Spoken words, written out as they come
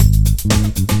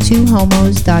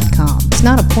twohomos.com. It's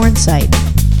not a porn site.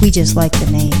 We just like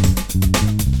the name.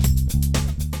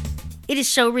 It is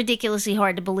so ridiculously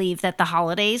hard to believe that the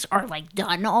holidays are like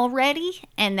done already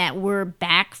and that we're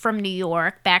back from New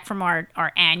York, back from our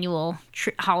annual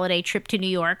holiday trip to New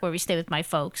York where we stay with my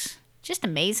folks. Just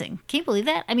amazing. Can you believe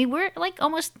that? I mean, we're like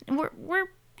almost, we're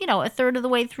a third of the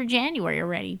way through January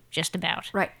already, just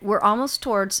about. Right. We're almost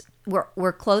towards,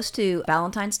 we're close to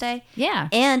Valentine's Day. Yeah.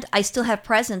 And I still have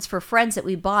presents for friends that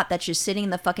we bought that's just sitting in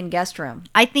the fucking guest room.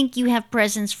 I think you have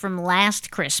presents from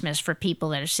last Christmas for people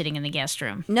that are sitting in the guest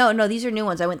room. No, these are new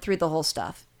ones. I went through the whole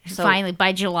stuff. So, finally,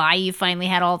 by July, you finally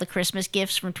had all the Christmas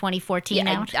gifts from 2014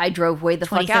 out? I drove way the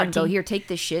fuck out and go, here, take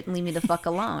this shit and leave me the fuck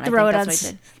alone. Throw it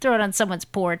on someone's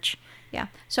porch. Yeah.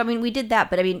 So, I mean, we did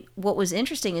that. But, I mean, what was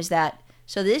interesting is that,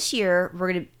 so this year,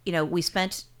 we're going to, we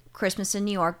spent Christmas in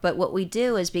New York. But what we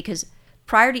do is because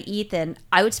prior to Ethan,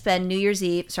 I would spend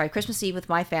Christmas Eve with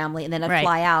my family. And then I'd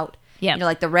fly out,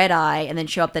 like the red eye, and then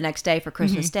show up the next day for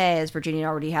Christmas Day as Virginia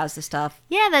already has the stuff.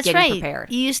 Yeah, that's right. Prepared.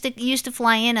 You used to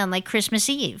fly in on like Christmas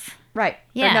Eve. Right.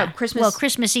 Yeah. Or no,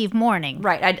 Christmas Eve morning.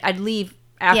 Right. I'd leave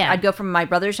after. Yeah. I'd go from my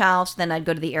brother's house, then I'd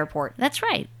go to the airport. That's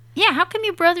right. Yeah, how come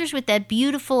your brothers with that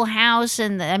beautiful house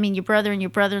your brother and your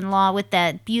brother-in-law with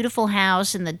that beautiful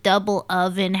house and the double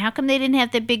oven, how come they didn't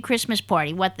have their big Christmas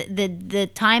party? What, the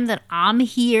time that I'm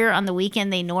here on the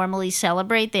weekend they normally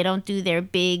celebrate, they don't do their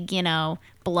big,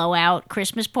 blowout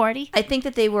Christmas party? I think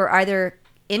that they were either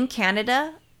in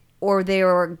Canada or they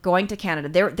were going to Canada.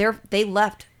 They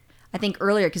left, I think,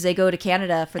 earlier because they go to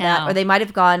Canada for that, or they might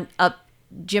have gone up.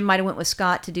 Jim might have went with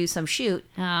Scott to do some shoot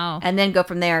and then go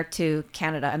from there to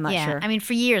Canada. I'm not sure. I mean,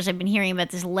 for years I've been hearing about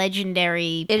this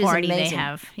legendary party they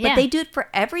have. But they do it for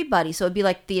everybody. So it'd be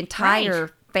like the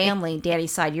entire family,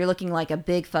 Daddy's side. You're looking like a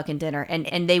big fucking dinner.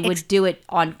 And they would do it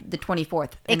on the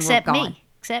 24th. And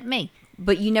Except me.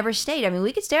 But you never stayed. I mean,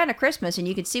 we could stay on a Christmas and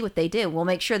you could see what they do. We'll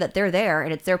make sure that they're there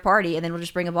and it's their party. And then we'll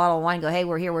just bring a bottle of wine and go, hey,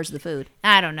 we're here. Where's the food?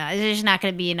 I don't know. There's not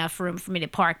going to be enough room for me to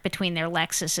park between their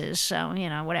Lexuses. So,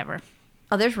 whatever.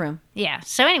 Oh, there's room. Yeah.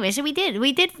 So anyway,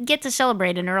 we did get to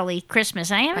celebrate an early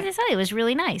Christmas. And I have to tell you, it was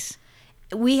really nice.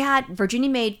 Virginia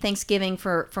made Thanksgiving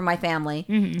for my family.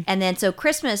 Mm-hmm. And then so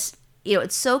Christmas,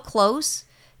 it's so close,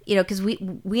 because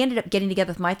we ended up getting together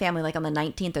with my family like on the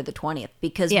 19th or the 20th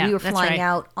because we were flying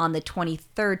out on the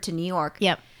 23rd to New York.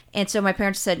 Yep. And so my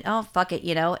parents said, oh, fuck it,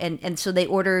 and so they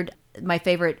ordered my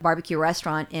favorite barbecue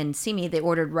restaurant in Simi. They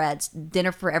ordered Red's,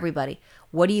 dinner for everybody.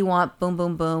 What do you want? Boom,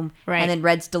 boom, boom. Right. And then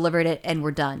Red's delivered it and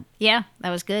we're done. Yeah, that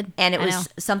was good. And it was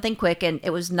something quick and it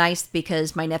was nice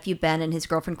because my nephew Ben and his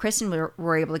girlfriend Kristen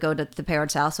were able to go to the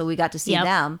parents' house. So we got to see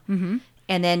them. Mm-hmm.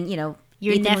 And then, your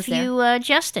Ethan nephew,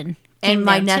 Justin. And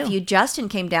my nephew Justin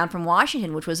came down from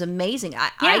Washington, which was amazing.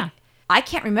 I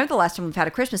can't remember the last time we've had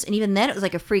a Christmas. And even then it was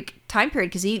like a freak time period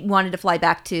because he wanted to fly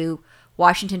back to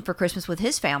Washington for Christmas with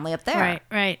his family up there.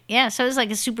 Right. Yeah, so it was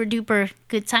like a super duper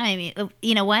good time. I mean,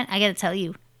 you know what? I got to tell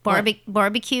you,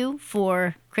 barbecue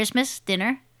for Christmas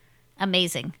dinner,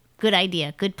 amazing. Good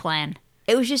idea. Good plan.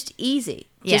 It was just easy,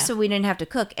 just so we didn't have to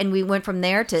cook. And we went from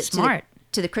there to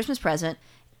the Christmas present.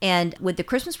 And with the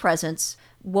Christmas presents,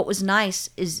 what was nice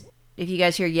is, if you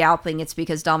guys hear yelping, it's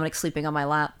because Dominic's sleeping on my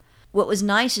lap. What was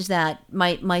nice is that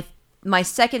my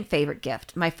second favorite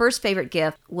gift, my first favorite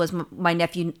gift was my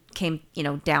nephew came,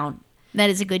 down. That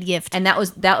is a good gift. And that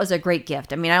was a great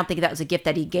gift. I mean, I don't think that was a gift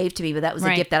that he gave to me, but that was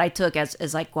a gift that I took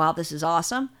as like, wow, this is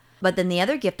awesome. But then the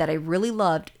other gift that I really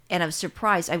loved, and I was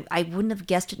surprised, I wouldn't have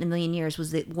guessed it in a million years,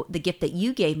 was the gift that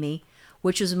you gave me,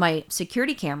 which was my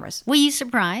security cameras. Were you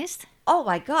surprised? Oh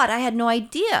my God, I had no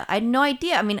idea. I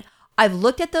mean, I've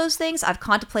looked at those things. I've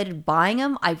contemplated buying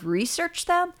them. I've researched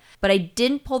them, but I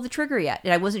didn't pull the trigger yet,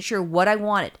 and I wasn't sure what I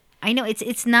wanted. I know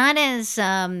it's not as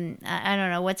I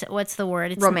don't know what's the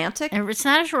word. It's romantic. It's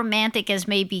not as romantic as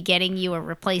maybe getting you a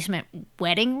replacement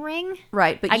wedding ring.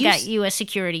 Right, but I got you a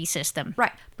security system.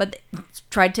 Right, but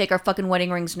try to take our fucking wedding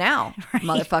rings now, right,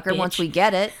 motherfucker. Bitch. Once we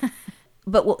get it.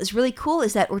 But what was really cool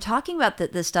is that we're talking about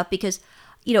this stuff because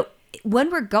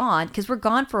when we're gone, because we're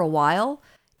gone for a while.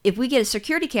 If we get a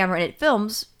security camera and it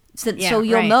films, so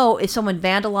you'll know if someone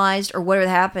vandalized or whatever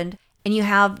happened, and you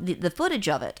have the footage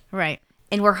of it. Right.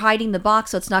 And we're hiding the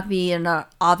box, so it's not going to be in an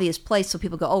obvious place, so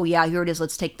people go, oh, yeah, here it is,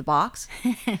 let's take the box.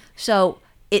 So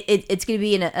it's going to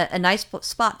be in a nice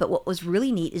spot. But what was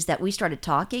really neat is that we started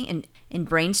talking and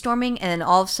brainstorming, and then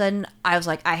all of a sudden, I was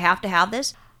like, I have to have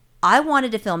this. I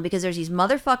wanted to film because there's these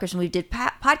motherfuckers, and we did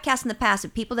podcasts in the past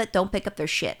of people that don't pick up their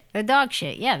shit. Their dog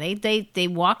shit, yeah. They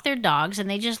walk their dogs, and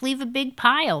they just leave a big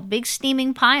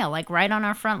steaming pile, like right on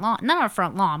our front lawn. Not our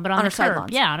front lawn, but on the our side curb.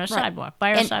 lawns. Yeah, on our sidewalk,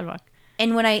 by our sidewalk.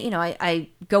 And when I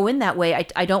go in that way,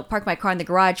 I don't park my car in the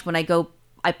garage. When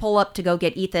I pull up to go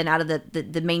get Ethan out of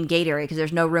the main gate area because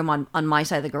there's no room on my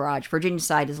side of the garage. Virginia's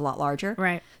side is a lot larger.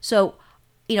 Right. So,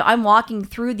 I'm walking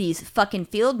through these fucking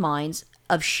field mines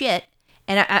of shit,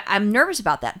 and I'm nervous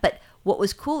about that. But what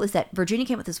was cool is that Virginia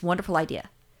came with this wonderful idea.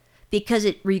 Because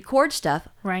it records stuff,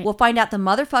 right. We'll find out the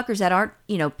motherfuckers that aren't,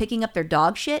 picking up their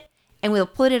dog shit, and we'll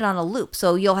put it on a loop.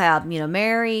 So you'll have,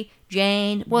 Mary,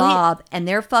 Jane, Bob, and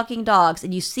their fucking dogs,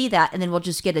 and you see that, and then we'll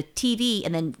just get a TV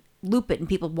and then loop it, and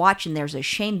people watch, and there's a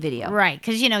shame video. Right,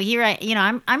 because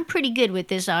I'm pretty good with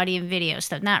this audio and video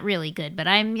stuff. Not really good, but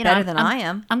I'm better than I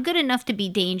am. I'm good enough to be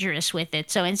dangerous with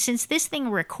it. So, and since this thing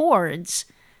records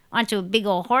onto a big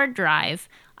old hard drive,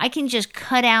 I can just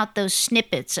cut out those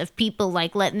snippets of people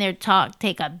like letting their dog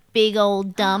take a big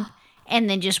old dump and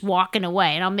then just walking away.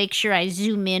 And I'll make sure I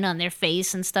zoom in on their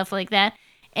face and stuff like that.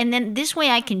 And then this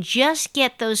way I can just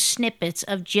get those snippets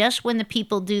of just when the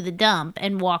people do the dump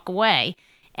and walk away.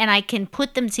 And I can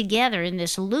put them together in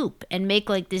this loop and make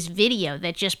like this video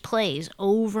that just plays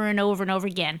over and over and over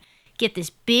again. Get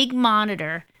this big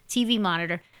monitor, TV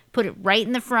monitor, put it right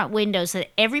in the front window so that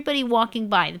everybody walking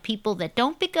by, the people that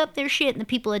don't pick up their shit and the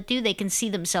people that do, they can see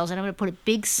themselves. And I'm going to put a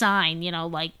big sign,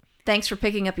 like... Thanks for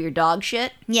picking up your dog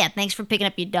shit. Yeah, thanks for picking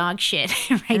up your dog shit.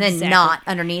 Right, and then exactly. not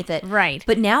underneath it. Right.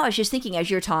 But now I was just thinking, as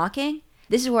you're talking,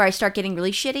 this is where I start getting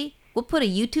really shitty. We'll put a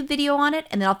YouTube video on it,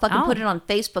 and then I'll fucking put it on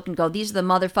Facebook and go, these are the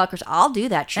motherfuckers. I'll do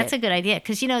that shit. That's a good idea.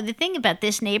 Because, the thing about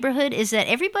this neighborhood is that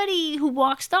everybody who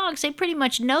walks dogs, they pretty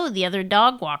much know the other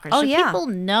dog walkers. Oh, so yeah. People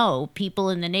know people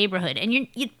in the neighborhood. And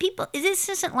people, this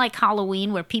isn't like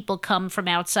Halloween where people come from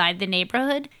outside the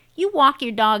neighborhood. You walk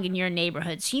your dog in your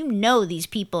neighborhood, so you know these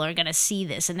people are going to see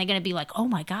this. And they're going to be like, oh,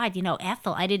 my God,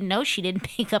 Ethel, I didn't know she didn't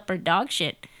pick up her dog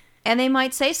shit. And they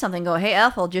might say something, go, hey,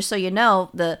 Ethel, just so you know,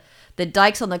 the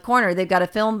dykes on the corner, they've got a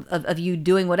film of you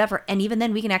doing whatever. And even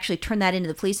then, we can actually turn that into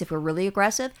the police if we're really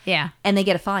aggressive. Yeah. And they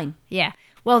get a fine. Yeah.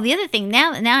 Well, the other thing,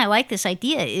 now I like this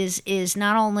idea, is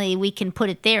not only we can put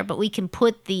it there, but we can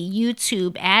put the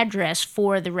YouTube address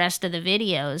for the rest of the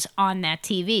videos on that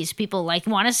TV. So people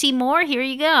want to see more? Here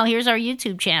you go. Here's our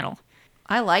YouTube channel.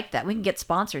 I like that. We can get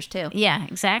sponsors, too. Yeah,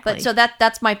 exactly. But so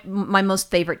that's my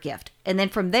most favorite gift. And then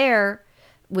from there,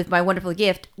 with my wonderful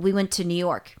gift, we went to New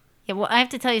York. Yeah, well, I have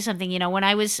to tell you something. When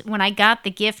I got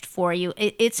the gift for you,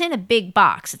 it's in a big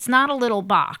box. It's not a little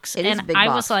box. It is a big box.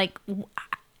 box. I was like,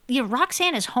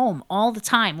 Roxanne is home all the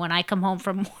time when I come home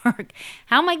from work.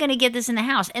 How am I going to get this in the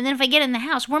house? And then if I get it in the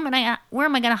house, where am I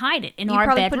going to hide it? In our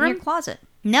probably bedroom? Put it in your closet.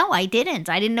 No, I didn't.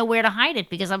 I didn't know where to hide it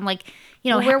because I'm like,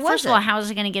 where was first of all, how is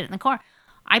I going to get it in the car?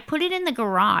 I put it in the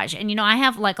garage, and I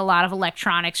have a lot of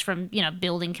electronics from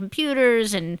building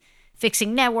computers and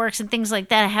fixing networks and things like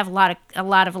that. I have a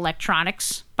lot of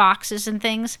electronics boxes and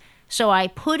things. So I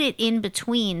put it in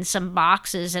between some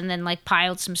boxes and then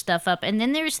piled some stuff up. And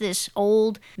then there's this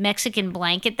old Mexican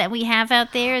blanket that we have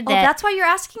out there. That's why you're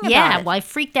asking about it. Yeah, well, I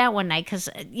freaked out one night because,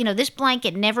 this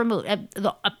blanket never moved.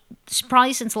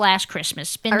 Probably since last Christmas.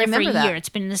 It's been there for a year. It's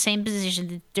been in the same position.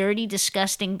 The dirty,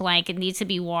 disgusting blanket needs to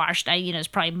be washed. There's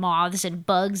probably moths and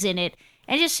bugs in it.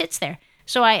 And it just sits there.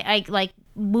 So I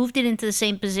moved it into the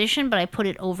same position, but I put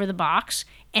it over the box.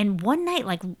 And one night,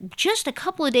 just a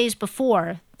couple of days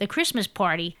before the Christmas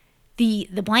party, the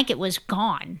blanket was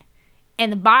gone.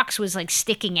 And the box was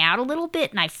sticking out a little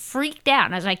bit, and I freaked out.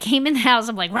 And as I came in the house,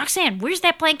 I'm like, Roxanne, where's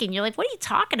that blanket? And you're like, what are you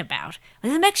talking about?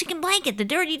 The Mexican blanket, the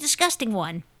dirty, disgusting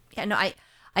one. Yeah, no, I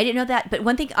didn't know that. But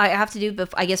one thing I have to do,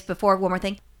 before one more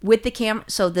thing, with the camera,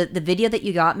 so the video that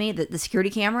you got me, the security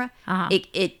camera,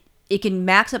 it can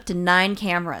max up to 9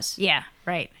 cameras. Yeah,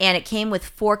 right. And it came with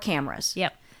 4 cameras.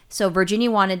 Yep. So Virginia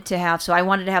wanted to have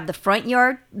the front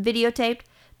yard videotaped,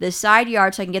 the side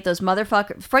yard so I can get those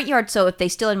front yard so if they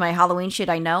steal in my Halloween shit,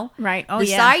 I know. Right. Oh, the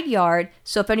yeah. side yard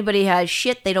so if anybody has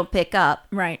shit they don't pick up.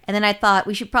 Right. And then I thought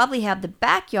we should probably have the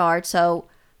backyard so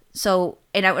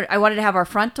and I wanted to have our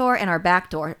front door and our back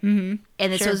door. Mm-hmm.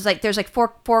 And so it was there's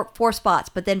four spots.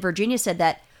 But then Virginia said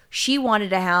that she wanted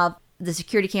to have the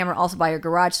security camera also by her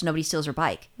garage so nobody steals her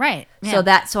bike. Right.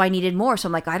 Yeah. So I needed more. So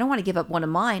I'm like, I don't want to give up one of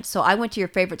mine. So I went to your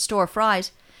favorite store,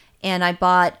 Fry's, and I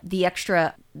bought the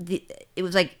extra. It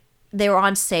was they were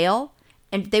on sale,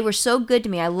 and they were so good to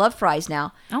me. I love Fry's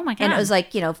now. Oh my God. And it was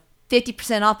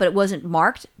 50% off, but it wasn't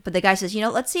marked. But the guy says,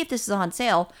 let's see if this is on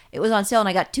sale. It was on sale, and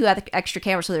I got 2 extra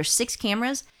cameras. So there's 6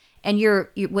 cameras. And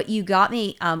what you got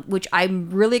me, which I'm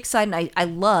really excited. I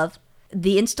love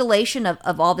the installation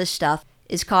of all this stuff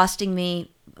is costing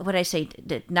me what did I say,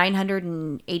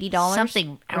 $980?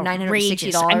 Something or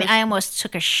outrageous. $960. I mean, I almost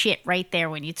took a shit right there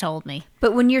when you told me.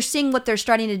 But when you're seeing what they're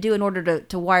starting to do in order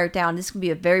to wire it down, this can be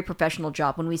a very professional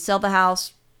job. When we sell the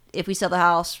house, if we sell the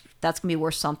house, that's going to be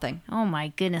worth something. Oh my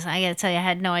goodness. I got to tell you, I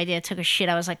had no idea I took a shit.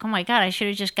 I was like, oh my God, I should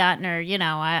have just gotten her,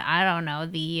 I don't know,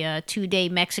 the 2-day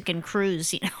Mexican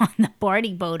cruise, on the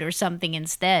party boat or something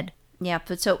instead. Yeah,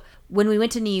 but so when we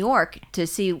went to New York to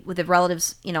see with the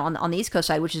relatives, on the East Coast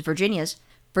side, which is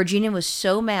Virginia was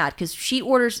so mad because she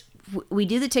orders, we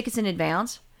do the tickets in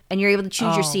advance. And you're able to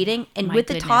choose your seating. And with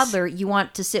the toddler, you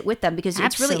want to sit with them because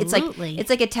it's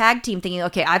like a tag team thing.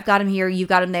 Okay, I've got him here, you've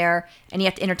got him there. And you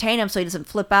have to entertain him so he doesn't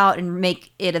flip out and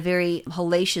make it a very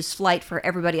hellacious flight for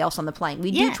everybody else on the plane.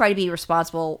 We do try to be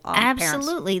responsible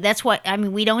Absolutely. parents. That's what,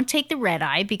 we don't take the red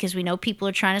eye because we know people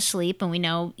are trying to sleep and we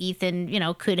know Ethan,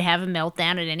 could have a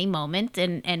meltdown at any moment.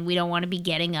 And we don't want to be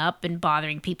getting up and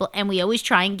bothering people. And we always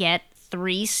try and get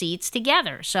 3 seats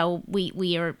together. So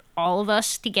we are all of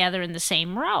us together in the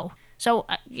same row. So,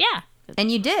 yeah. And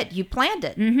you did. You planned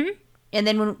it. Mm-hmm. And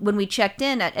then when we checked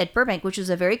in at Burbank, which was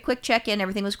a very quick check-in,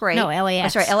 everything was great. No,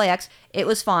 LAX. LAX. It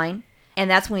was fine. And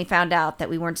that's when we found out that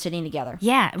we weren't sitting together.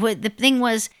 Yeah. But the thing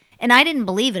was, and I didn't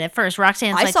believe it at first.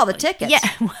 Roxanne's like... I saw the tickets.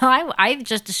 Yeah. Well, I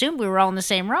just assumed we were all in the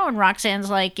same row. And Roxanne's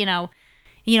like,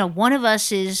 one of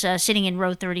us is sitting in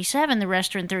row 37, the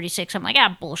rest are in 36. I'm like,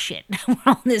 bullshit. We're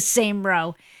all in the same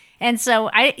row. And so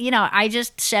I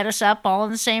just set us up all in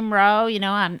the same row.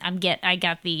 I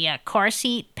got the car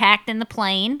seat packed in the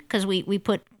plane because we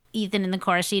put Ethan in the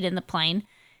car seat in the plane.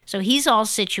 So he's all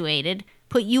situated,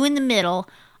 put you in the middle.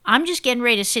 I'm just getting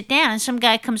ready to sit down. And some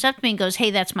guy comes up to me and goes,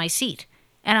 hey, that's my seat.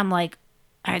 And I'm like,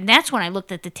 and that's when I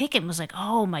looked at the ticket and was like,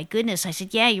 oh, my goodness. I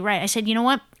said, yeah, you're right. I said, you know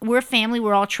what? We're a family.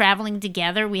 We're all traveling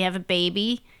together. We have a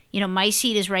baby. My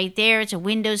seat is right there. It's a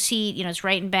window seat. It's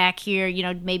right in back here.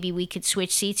 Maybe we could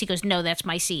switch seats. He goes, no, that's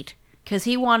my seat. Because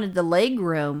he wanted the leg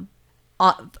room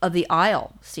of the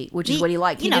aisle seat, which is what he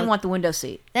liked. He didn't want the window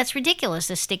seat. That's ridiculous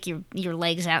to stick your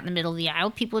legs out in the middle of the aisle.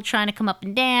 People are trying to come up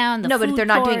and down. No, but if they're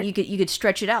not doing it, you could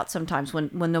stretch it out sometimes when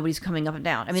nobody's coming up and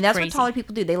down. I mean, that's crazy. what taller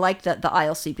people do. They like the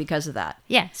aisle seat because of that.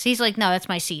 Yeah, so he's like, no, that's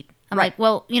my seat. I'm Right. like,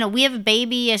 well, we have a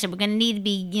baby. I said, we're going to need to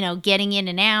be, getting in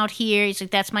and out here. He's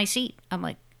like, that's my seat. I'm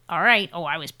like, all right. Oh,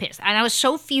 I was pissed. And I was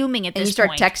so fuming at And this you start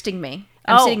point. texting me.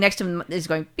 I'm sitting next to him. He's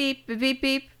going beep, beep, beep,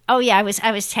 beep. Oh, yeah. I was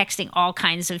texting all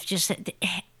kinds of just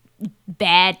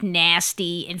bad,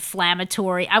 nasty,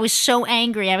 inflammatory. I was so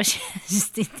angry. I was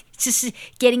just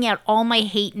getting out all my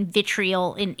hate and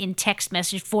vitriol in text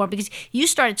message form because you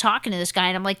started talking to this guy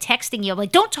and I'm like texting you. I'm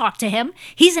like, don't talk to him.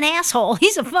 He's an asshole.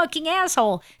 He's a fucking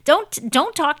asshole.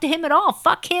 Don't talk to him at all.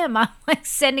 Fuck him. I'm like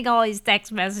sending all these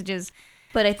text messages.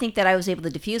 But I think that I was able to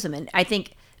diffuse them. And I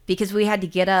think because we had to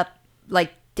get up,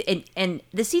 and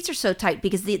the seats are so tight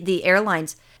because the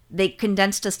airlines, they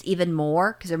condensed us even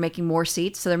more because they're making more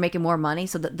seats. So they're making more money.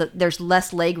 So there's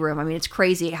less leg room. I mean, it's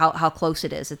crazy how close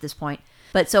it is at this point.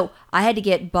 But so I had to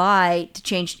get by to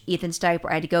change Ethan's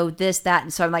diaper. I had to go this, that.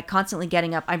 And so I'm like constantly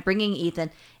getting up. I'm bringing Ethan.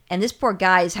 And this poor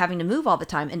guy is having to move all the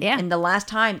time. And the last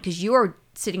time, because you were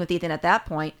sitting with Ethan at that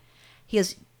point, he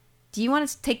goes, do you want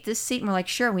to take this seat? And we're like,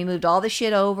 sure. We moved all the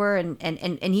shit over, and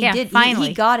he did. Finally.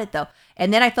 He got it, though.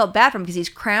 And then I felt bad for him because he's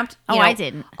cramped I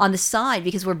didn't. on the side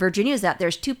because where Virginia's at,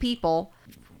 there's 2 people.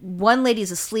 One lady's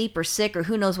asleep or sick or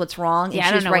who knows what's wrong. Yeah, and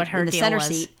I don't she's know right what her in the deal center was.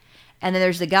 seat. And then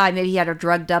there's the guy. Maybe he had her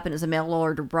drugged up and it was a mail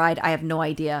order bride. I have no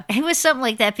idea. It was something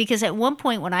like that because at one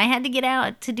point when I had to get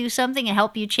out to do something and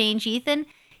help you change Ethan,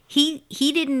 he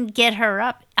didn't get her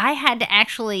up. I had to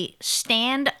actually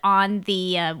stand on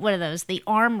the what are those? The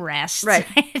armrests. Right.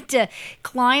 I had to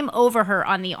climb over her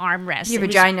on the armrest. Your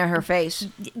vagina, her face.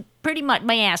 Pretty much,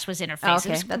 my ass was in her face. Oh, okay,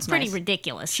 It was that's pretty nice.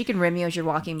 ridiculous. She can rim you as you're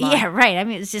walking by. Yeah, right. I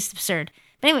mean, it's just absurd.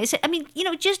 But anyway, so, I mean,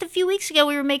 just a few weeks ago,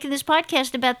 we were making this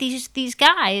podcast about these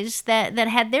guys that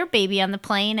had their baby on the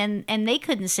plane and they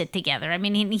couldn't sit together. I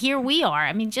mean, and here we are.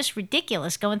 I mean, just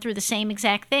ridiculous going through the same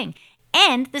exact thing.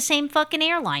 And the same fucking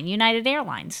airline, United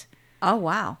Airlines, Oh,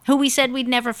 wow. who we said we'd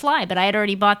never fly, but I had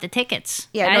already bought the tickets.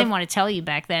 Yeah, I no- didn't want to tell you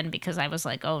back then because I was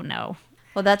like, oh, no.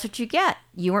 Well, that's what you get.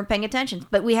 You weren't paying attention.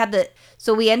 But we had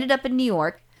so we ended up in New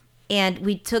York and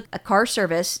we took a car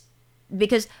service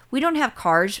because we don't have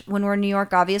cars when we're in New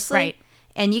York, obviously. Right.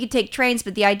 And you could take trains,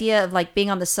 but the idea of like being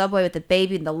on the subway with the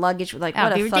baby and the luggage, like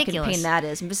what a it'd be fucking ridiculous. pain that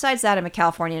is. And besides that, I'm a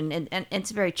Californian, and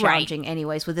it's very challenging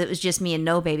anyways. With it was just me and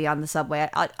no baby on the subway,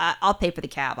 I'll pay for the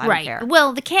cab. I don't care.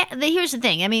 Well, here's the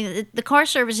thing. I mean, the car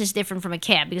service is different from a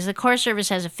cab because the car service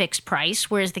has a fixed price,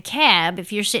 whereas the cab,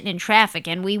 if you're sitting in traffic,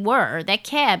 and we were, that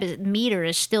cab meter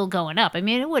is still going up. I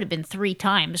mean, it would have been 3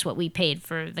 times what we paid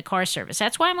for the car service.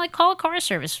 That's why I'm like, call a car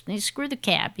service. Screw the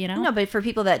cab, you know? No, but for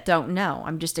people that don't know,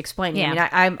 I'm just explaining. Yeah.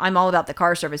 I mean, I'm all about the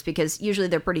car service because usually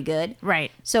they're pretty good.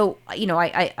 Right. So, you know,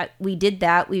 we did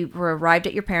that. We were arrived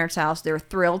at your parents' house. They were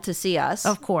thrilled to see us.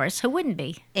 Of course. Who wouldn't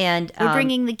be? And We're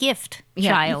bringing the gift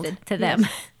child Ethan, to them.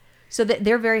 yes. So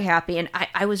they're very happy. And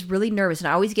I was really nervous. And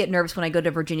I always get nervous when I go to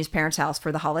Virginia's parents' house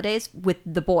for the holidays with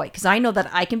the boy. Because I know that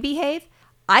I can behave.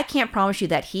 I can't promise you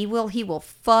that he will. He will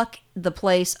fuck the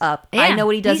place up. Yeah, I know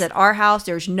what he does at our house.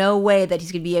 There's no way that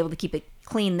he's going to be able to keep it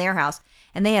clean in their house.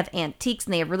 And they have antiques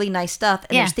and they have really nice stuff.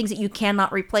 And there's things that you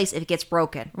cannot replace if it gets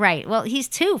broken. Right. Well, he's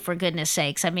 2, for goodness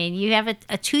sakes. I mean, you have a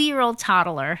 2-year-old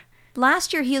toddler.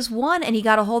 Last year he was 1 and he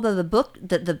got a hold of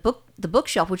the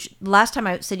bookshelf, which last time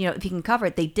I said, you know, if you can cover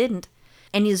it, they didn't.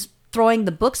 And he's throwing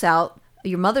the books out,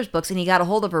 your mother's books, and he got a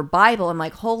hold of her Bible. I'm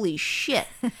like, holy shit.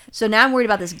 So now I'm worried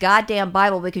about this goddamn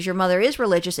Bible because your mother is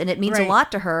religious and it means a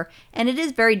lot to her. And it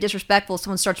is very disrespectful if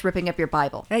someone starts ripping up your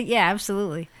Bible. Yeah,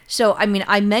 absolutely. So, I mean,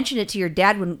 I mentioned it to your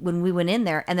dad when we went in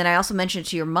there. And then I also mentioned it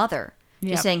to your mother.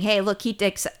 Just saying, hey, look, he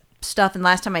takes stuff. And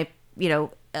last time I,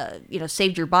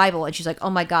 saved your Bible. And she's like,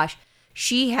 oh my gosh.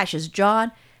 She hashes,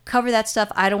 John, cover that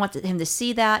stuff. I don't want him to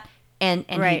see that. And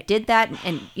he did that,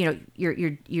 and you know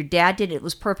your dad did it. It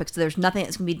was perfect. So there's nothing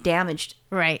that's gonna be damaged.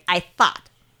 Right. I thought.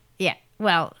 Yeah.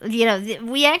 Well, you know,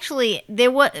 we actually there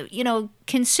was, you know,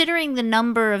 considering the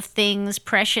number of things,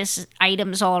 precious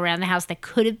items all around the house that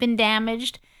could have been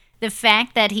damaged, the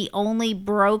fact that he only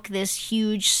broke this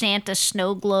huge Santa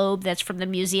snow globe that's from the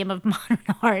Museum of Modern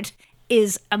Art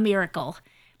is a miracle.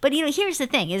 But, you know, here's the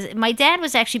thing, is my dad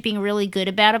was actually being really good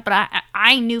about it, but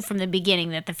I knew from the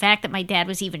beginning that the fact that my dad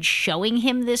was even showing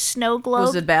him this snow globe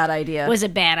Was a bad idea. Was a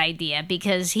bad idea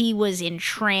because he was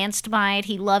entranced by it.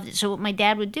 He loved it. So what my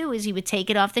dad would do is he would take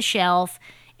it off the shelf,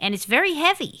 and it's very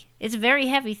heavy. It's a very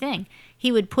heavy thing.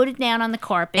 He would put it down on the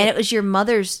carpet. And it was your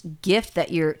mother's gift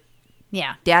that your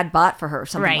dad bought for her,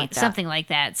 something like that. Something like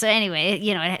that. So anyway,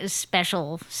 you know, it has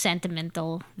special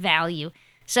sentimental value.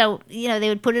 So, you know, they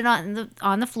would put it on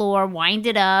the floor, wind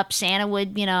it up. Santa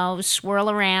would, you know, swirl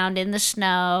around in the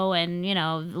snow, and, you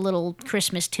know, a little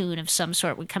Christmas tune of some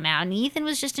sort would come out. And Ethan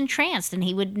was just entranced, and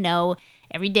he would know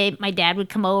every day my dad would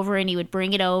come over and he would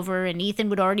bring it over, and Ethan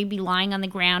would already be lying on the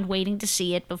ground waiting to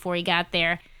see it before he got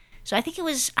there. So I think it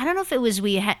was, I don't know if it was,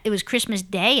 it was Christmas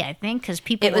Day, I think, because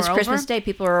people were over. It was Christmas Day.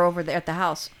 People were over there at the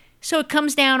house. So it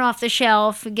comes down off the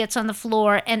shelf, it gets on the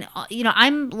floor, and, you know,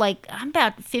 I'm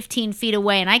about 15 feet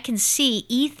away, and I can see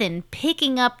Ethan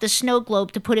picking up the snow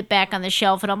globe to put it back on the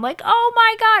shelf, and I'm like, oh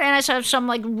my God. And I'm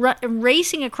like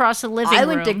racing across the living room. I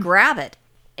went to grab it.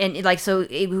 And like, so,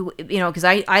 you know, because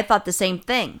I thought the same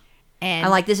thing. And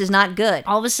I'm like, this is not good.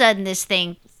 All of a sudden, this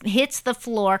thing hits the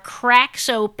floor, cracks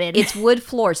open. It's wood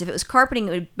floors. If it was carpeting,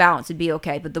 it would bounce. It'd be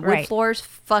okay. But the wood floors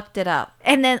fucked it up.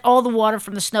 And then all the water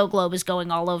from the snow globe is going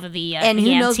all over the and the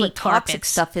who knows what carpets. Toxic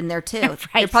stuff in there, too.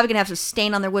 They're probably going to have some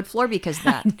stain on their wood floor because of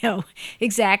that. No,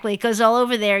 exactly. Because all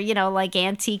over there, you know, like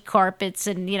antique carpets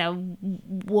and, you know,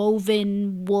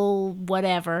 woven wool,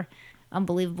 whatever.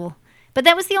 Unbelievable. But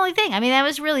that was the only thing. I mean, that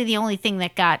was really the only thing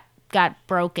that got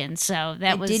broken. So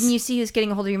that was. Didn't you see who's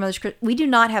getting a hold of your mother's? We do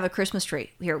not have a Christmas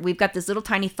tree here. We've got this little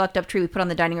tiny fucked up tree we put on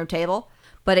the dining room table.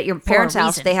 But at your parents'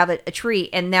 house, they have a tree.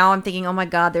 And now I'm thinking, oh my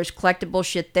God, there's collectible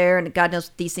shit there. And God knows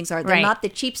what these things are. They're not the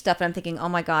cheap stuff. And I'm thinking, oh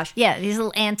my gosh. Yeah, these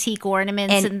little antique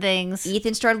ornaments and things.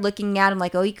 Ethan started looking at him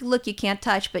like, oh, you can look, you can't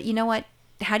touch. But you know what?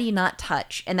 How do you not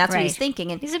touch? And that's what he's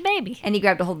thinking. And he's a baby. And he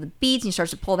grabbed a hold of the beads and he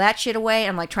starts to pull that shit away.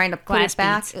 And I'm like trying to put it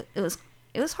back.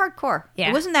 It was hardcore. Yeah.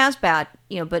 It wasn't as bad,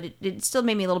 you know, but it still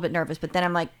made me a little bit nervous. But then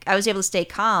I'm like, I was able to stay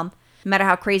calm no matter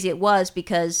how crazy it was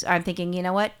because I'm thinking, you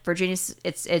know what?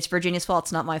 It's Virginia's fault.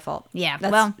 It's not my fault. Yeah.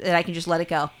 I can just let it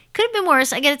go. Could have been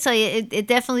worse. I got to tell you, it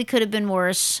definitely could have been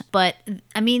worse. But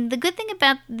I mean, the good thing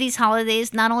about these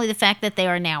holidays, not only the fact that they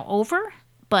are now over,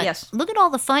 but look at all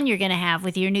the fun you're going to have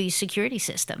with your new security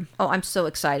system. Oh, I'm so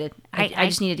excited. I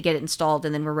just needed to get it installed,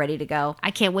 and then we're ready to go.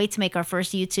 I can't wait to make our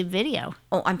first YouTube video.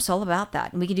 Oh, I'm so about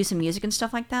that. And we can do some music and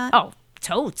stuff like that. Oh,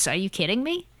 totes. Are you kidding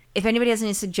me? If anybody has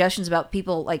any suggestions about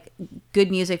people, like, good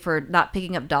music for not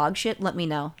picking up dog shit, let me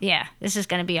know. Yeah, this is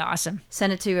going to be awesome.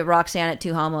 Send it to Roxanne at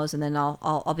 2 Homos, and then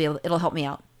I'll be able. It'll help me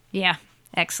out. Yeah,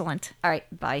 excellent. All right,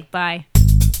 bye. Bye.